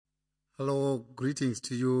Hello, greetings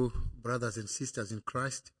to you, brothers and sisters in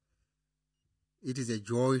Christ. It is a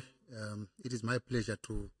joy. It is my pleasure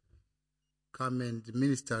to come and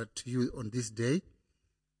minister to you on this day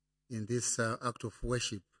in this act of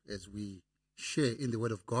worship as we share in the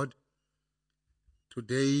Word of God.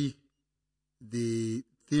 Today, the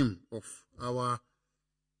theme of our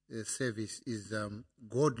service is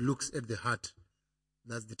God Looks at the Heart.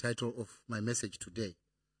 That's the title of my message today.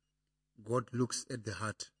 God looks at the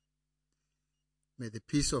heart. May the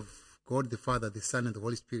peace of God the Father, the Son, and the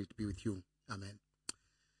Holy Spirit be with you. Amen.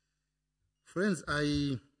 Friends,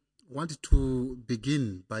 I want to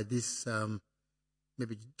begin by this,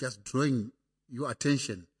 maybe just drawing your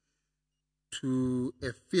attention to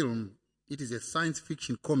a film. It is a science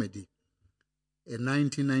fiction comedy, a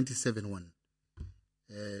 1997 one,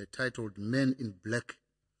 titled Men in Black.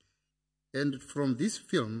 And from this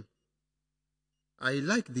film, I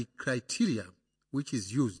like the criteria which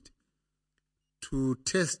is used to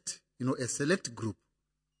test, a select group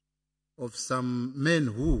of some men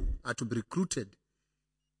who are to be recruited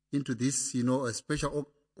into this, a special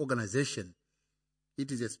organization.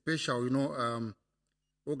 It is a special,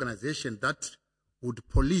 organization that would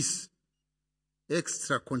police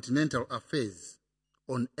extracontinental affairs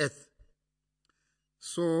on Earth.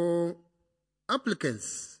 So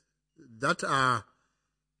applicants that are,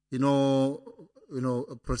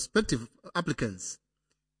 prospective applicants,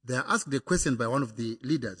 they are asked a question by one of the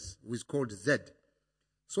leaders, who is called Zed.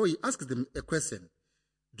 So he asks them a question.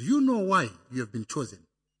 Do you know why you have been chosen?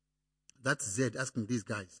 That's Zed asking these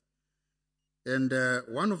guys. And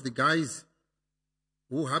one of the guys,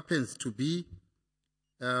 who happens to be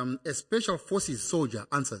a special forces soldier,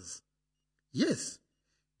 answers, yes,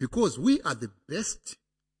 because we are the best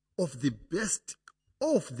of the best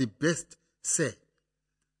of the best, sir.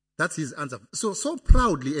 That's his answer. So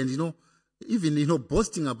proudly and, even,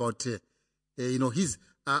 boasting about, his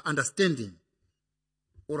understanding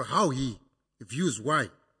or how he views why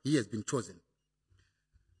he has been chosen.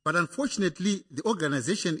 But unfortunately, the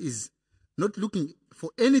organization is not looking for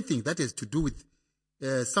anything that has to do with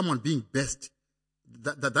someone being best.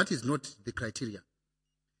 That is not the criteria.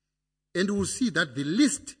 And we'll see that the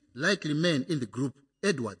least likely man in the group,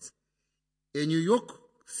 Edwards, a New York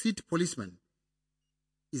City policeman,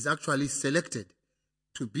 is actually selected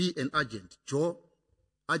to be an agent,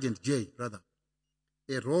 Agent J,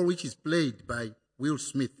 a role which is played by Will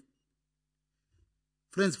Smith.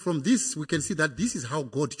 Friends, from this we can see that this is how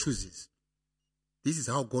God chooses. This is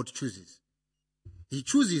how God chooses. He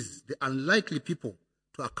chooses the unlikely people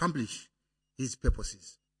to accomplish his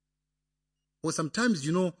purposes. Or sometimes,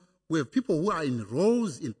 we have people who are in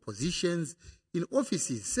roles, in positions, in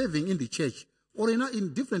offices, serving in the church, or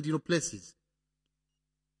in different, places.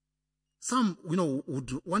 Some,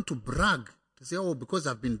 would want to brag, to say, oh, because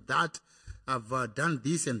I've been that, I've done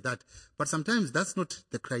this and that. But sometimes that's not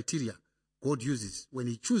the criteria God uses when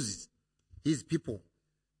he chooses his people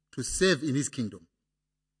to serve in his kingdom.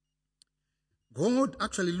 God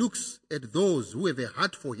actually looks at those who have a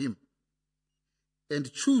heart for him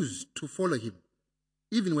and choose to follow him,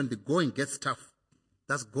 even when the going gets tough.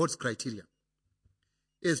 That's God's criteria.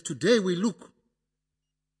 As today we look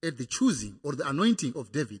at the choosing or the anointing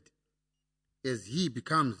of David, as he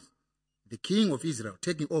becomes the king of Israel,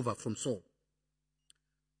 taking over from Saul.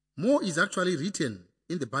 More is actually written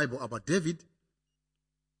in the Bible about David,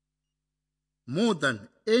 more than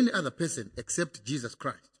any other person except Jesus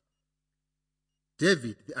Christ.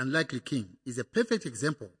 David, the unlikely king, is a perfect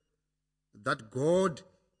example that God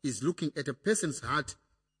is looking at a person's heart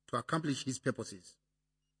to accomplish his purposes.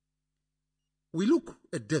 We look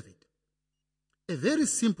at David, a very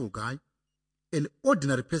simple guy, an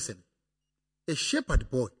ordinary person, a shepherd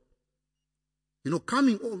boy,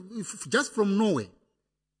 coming just from nowhere.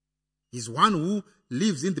 He's one who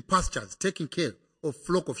lives in the pastures, taking care of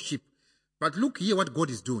flock of sheep. But look here what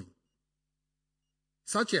God is doing.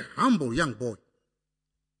 Such a humble young boy.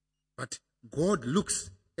 But God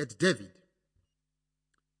looks at David.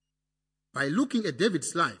 By looking at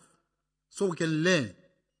David's life, so we can learn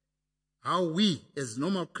how we as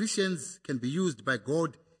normal Christians can be used by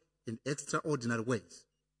God in extraordinary ways.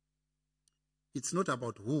 It's not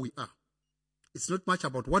about who we are. It's not much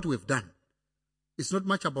about what we've done. It's not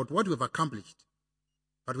much about what we've accomplished.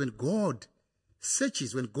 But when God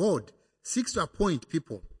searches, when God seeks to appoint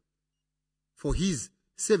people for his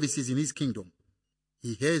services in his kingdom,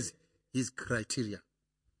 he has his criteria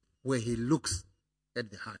where he looks at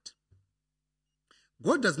the heart.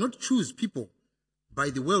 God does not choose people by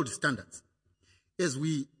the world standards. As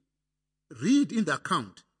we read in the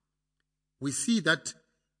account, we see that,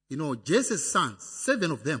 Jesse's sons,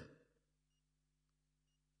 7 of them,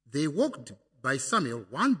 They walked by Samuel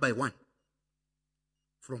one by one,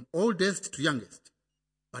 from oldest to youngest.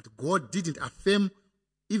 But God didn't affirm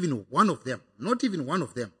even one of them, not even one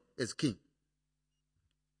of them, as king.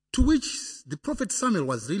 To which the prophet Samuel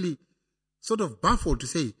was really sort of baffled to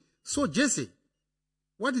say, "So Jesse,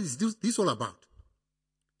 what is this all about?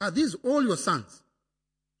 Are these all your sons?"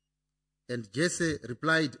 And Jesse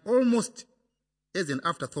replied almost as an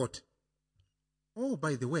afterthought, "Oh,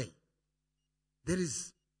 by the way, there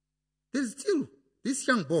is still this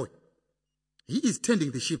young boy. He is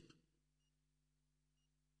tending the sheep."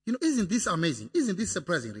 Isn't this amazing? Isn't this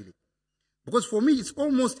surprising, really? Because for me, it's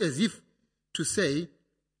almost as if to say,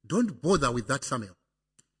 don't bother with that Samuel.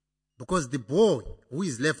 Because the boy who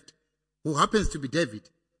is left, who happens to be David,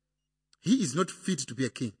 he is not fit to be a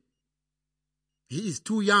king. He is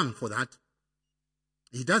too young for that.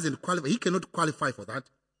 He doesn't qualify. He cannot qualify for that.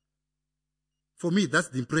 For me, that's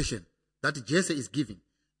the impression that Jesse is giving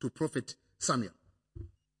to Prophet Samuel.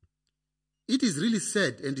 It is really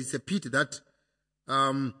sad, and it's a pity that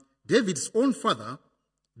David's own father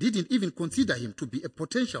didn't even consider him to be a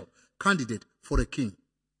potential candidate for a king.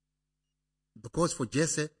 Because for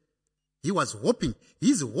Jesse, he was hoping,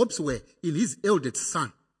 his hopes were in his eldest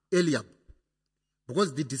son, Eliab.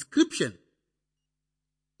 Because the description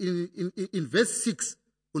in verse 6,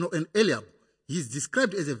 in Eliab, he is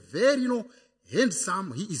described as a very,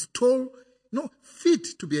 handsome, he is tall,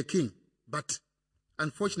 fit to be a king. But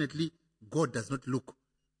unfortunately, God does not look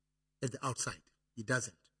at the outside. He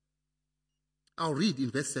doesn't. I'll read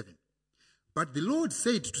in verse 7. But the Lord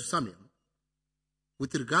said to Samuel,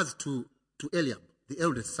 with regards to Eliab, the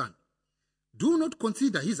eldest son, "Do not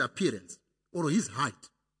consider his appearance or his height,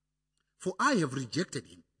 for I have rejected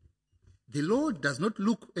him. The Lord does not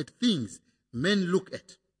look at things men look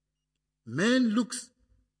at. Man looks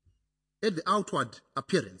at the outward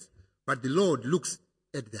appearance, but the Lord looks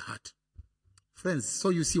at the heart." Friends, so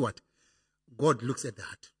you see what? God looks at the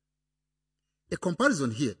heart. A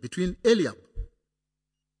comparison here between Eliab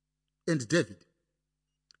and David.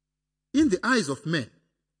 In the eyes of men,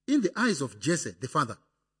 in the eyes of Jesse, the father,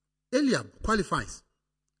 Eliab qualifies.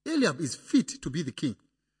 Eliab is fit to be the king.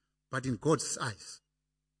 But in God's eyes,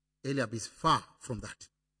 Eliab is far from that.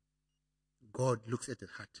 God looks at the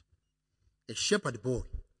heart. A shepherd boy,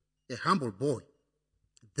 a humble boy,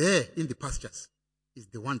 there in the pastures, is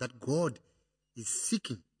the one that God is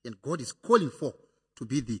seeking and God is calling for to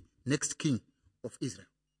be the next king of Israel,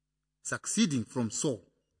 succeeding from Saul,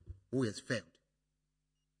 who has failed.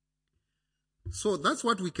 So that's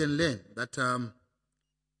what we can learn, that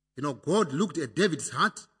God looked at David's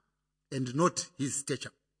heart and not his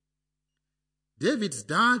stature. David's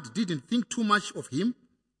dad didn't think too much of him,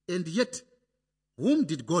 and yet, whom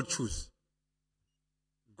did God choose?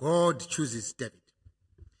 God chooses David.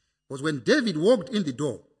 Because when David walked in the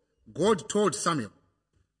door, God told Samuel,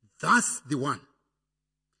 "That's the one.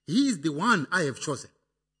 He is the one I have chosen."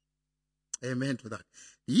 Amen to that.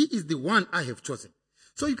 He is the one I have chosen.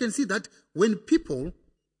 So you can see that when people,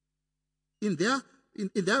 in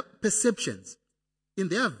their perceptions, in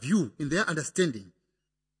their view, in their understanding,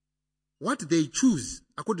 what they choose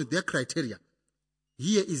according to their criteria,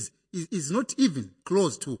 here is not even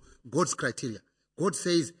close to God's criteria. God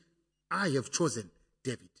says, "I have chosen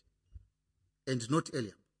David," and not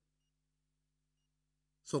Eliab.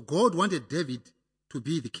 So God wanted David to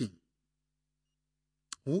be the king.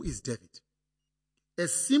 Who is David? A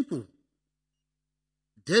simple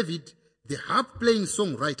David, the harp-playing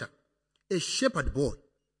songwriter, a shepherd boy,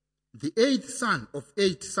 the 8th son of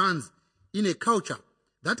 8 sons in a culture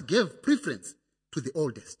that gave preference to the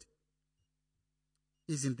oldest.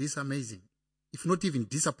 Isn't this amazing? If not even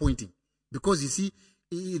disappointing. Because you see,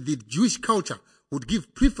 the Jewish culture would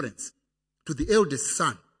give preference to the eldest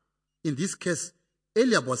son. In this case,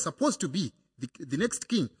 Eliab was supposed to be the next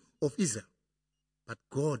king of Israel. But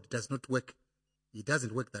God does not work. He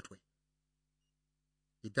doesn't work that way.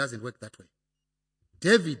 He doesn't work that way.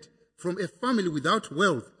 David, from a family without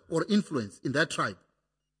wealth or influence in that tribe,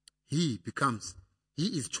 he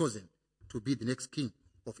is chosen to be the next king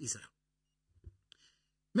of Israel.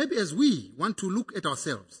 Maybe as we want to look at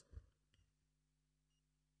ourselves,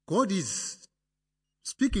 God is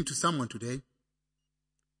speaking to someone today.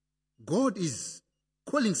 God is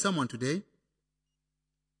calling someone today,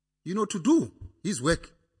 to do his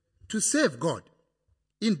work, to serve God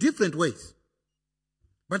in different ways.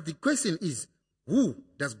 But the question is, who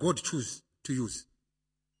does God choose to use?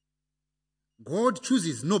 God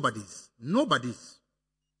chooses nobodies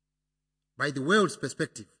by the world's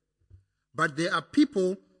perspective. But there are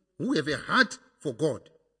people who have a heart for God.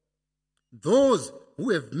 Those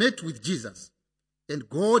who have met with Jesus, and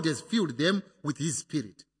God has filled them with his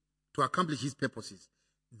Spirit. to accomplish his purposes.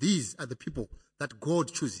 These are the people that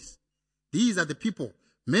God chooses. These are the people,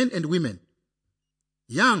 men and women,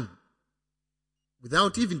 young,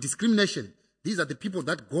 without even discrimination. These are the people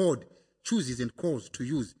that God chooses and calls to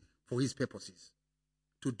use for his purposes,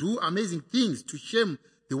 to do amazing things, to shame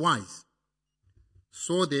the wise.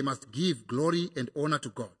 So they must give glory and honor to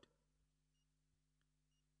God.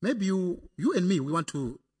 Maybe you and me, we want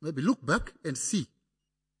to maybe look back and see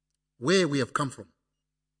where we have come from.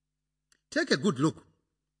 Take a good look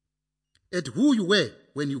at who you were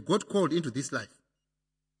when you got called into this life.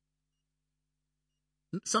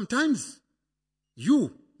 Sometimes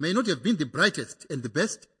you may not have been the brightest and the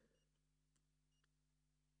best.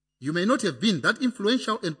 You may not have been that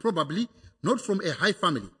influential and probably not from a high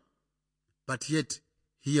family. But yet,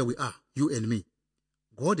 here we are, you and me.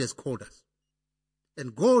 God has called us.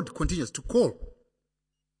 And God continues to call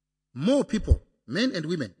more people, men and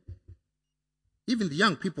women, even the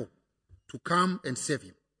young people, to come and serve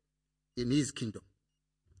him in his kingdom.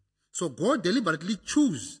 So God deliberately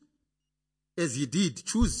choose, as he did,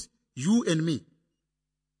 choose you and me.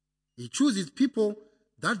 He chooses people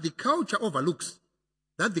that the culture overlooks,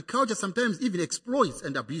 that the culture sometimes even exploits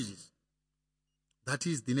and abuses. That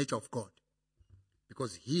is the nature of God,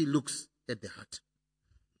 because he looks at the heart.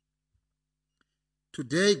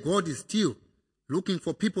 Today, God is still looking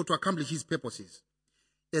for people to accomplish his purposes.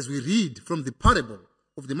 As we read from the parable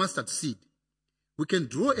of the mustard seed, we can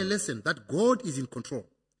draw a lesson that God is in control,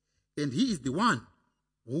 and he is the one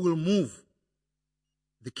who will move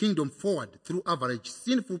the kingdom forward through average,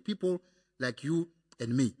 sinful people like you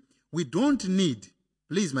and me. We don't need,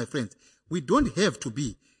 please my friends, we don't have to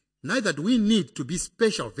be, neither do we need to be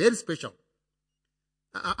special, very special.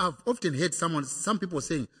 I've often heard some people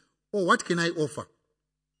saying, oh, what can I offer?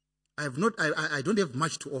 I don't have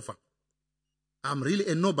much to offer. I'm really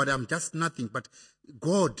a nobody, I'm just nothing. But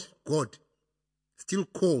God still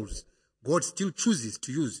calls, God still chooses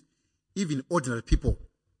to use even ordinary people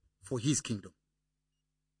for his kingdom.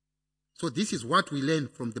 So this is what we learn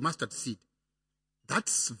from the mustard seed.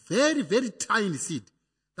 That's very, very tiny seed.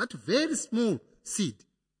 That very small seed.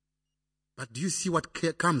 But do you see what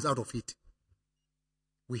comes out of it?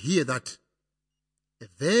 We hear that a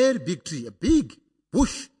very big tree, a big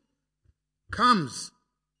bush comes,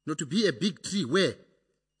 to be a big tree where,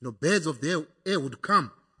 birds of the air would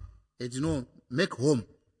come and, make home,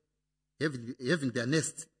 having their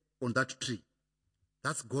nest on that tree.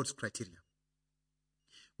 That's God's criteria.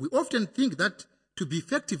 We often think that to be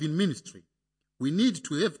effective in ministry, we need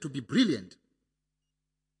to have to be brilliant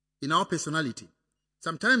in our personality.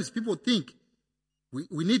 Sometimes people think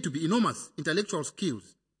we need to be enormous intellectual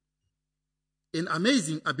skills, an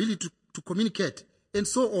amazing ability to communicate, and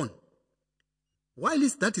so on. While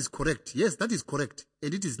that is correct, yes, that is correct,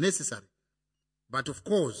 and it is necessary. But of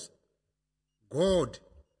course, what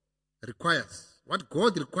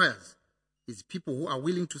God requires is people who are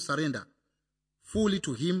willing to surrender fully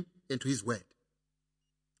to him and to his word.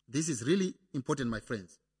 This is really important, my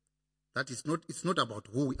friends. It's not about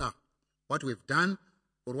who we are, what we've done,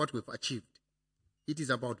 or what we've achieved. It is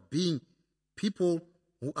about being people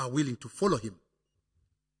who are willing to follow him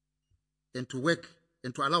and to work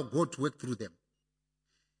and to allow God to work through them.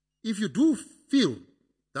 If you do feel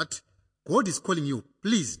that God is calling you,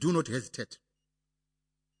 please do not hesitate.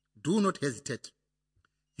 Do not hesitate.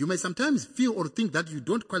 You may sometimes feel or think that you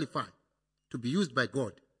don't qualify to be used by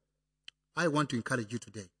God. I want to encourage you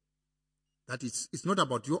today that it's not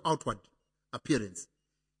about your outward appearance.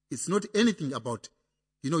 It's not anything about,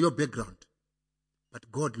 your background.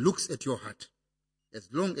 But God looks at your heart. As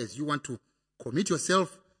long as you want to commit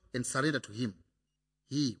yourself and surrender to him,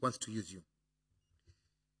 he wants to use you.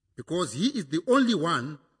 Because he is the only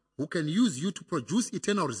one who can use you to produce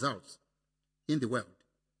eternal results in the world.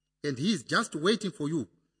 And he is just waiting for you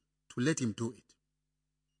to let him do it.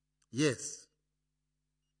 Yes.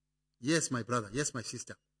 Yes, my brother. Yes, my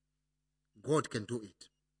sister. God can do it.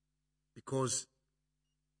 Because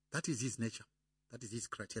that is his nature. That is his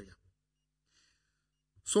criteria.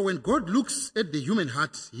 So when God looks at the human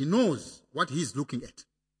heart, he knows what he is looking at.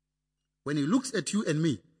 When he looks at you and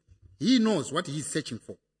me, he knows what he is searching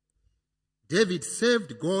for. David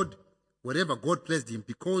served God wherever God placed him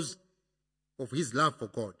because of his love for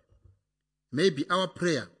God. Maybe our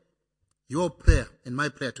prayer, your prayer and my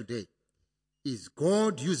prayer today is,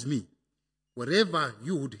 God, use me wherever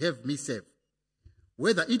you would have me serve.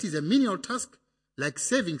 Whether it is a menial task like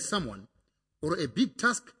saving someone or a big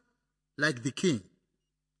task like the king,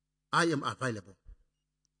 I am available.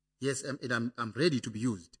 Yes, and I'm ready to be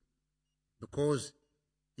used because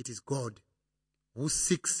it is God who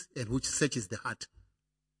seeks and which searches the heart.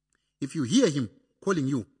 If you hear him calling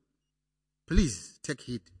you, please take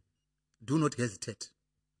heed. Do not hesitate.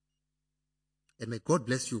 And may God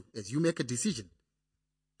bless you as you make a decision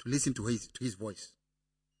to listen to his voice.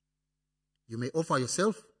 You may offer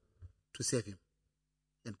yourself to serve him.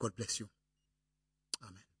 And God bless you.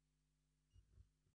 Amen.